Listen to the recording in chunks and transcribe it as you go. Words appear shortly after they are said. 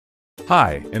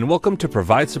Hi, and welcome to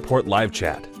Provide Support Live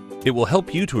Chat. It will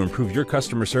help you to improve your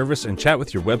customer service and chat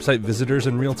with your website visitors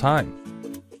in real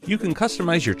time. You can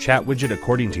customize your chat widget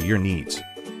according to your needs,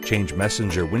 change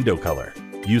messenger window color,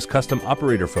 use custom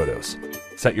operator photos,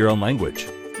 set your own language,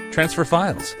 transfer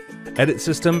files, edit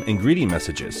system and greeting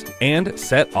messages, and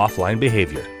set offline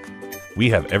behavior. We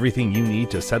have everything you need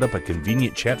to set up a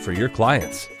convenient chat for your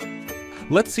clients.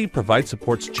 Let's see Provide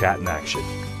Support's chat in action.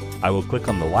 I will click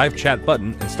on the Live Chat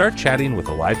button and start chatting with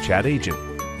a live chat agent.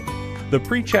 The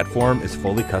pre-chat form is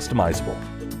fully customizable.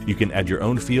 You can add your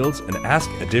own fields and ask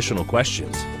additional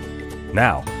questions.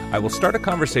 Now, I will start a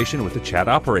conversation with the chat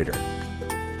operator.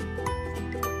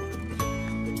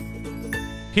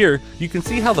 Here, you can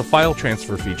see how the file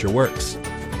transfer feature works.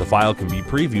 The file can be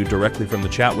previewed directly from the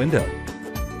chat window.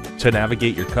 To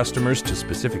navigate your customers to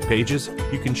specific pages,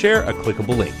 you can share a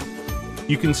clickable link.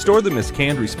 You can store them as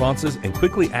canned responses and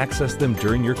quickly access them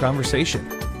during your conversation.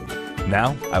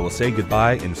 Now, I will say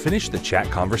goodbye and finish the chat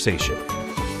conversation.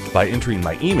 By entering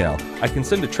my email, I can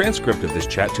send a transcript of this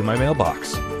chat to my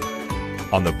mailbox.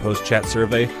 On the post-chat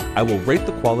survey, I will rate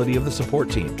the quality of the support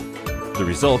team. The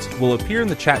results will appear in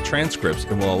the chat transcripts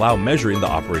and will allow measuring the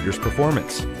operator's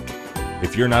performance.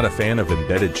 If you're not a fan of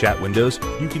embedded chat windows,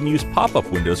 you can use pop-up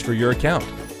windows for your account.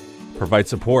 Provide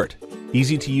Support,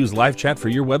 easy to use live chat for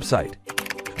your website.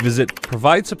 Visit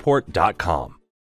providesupport.com.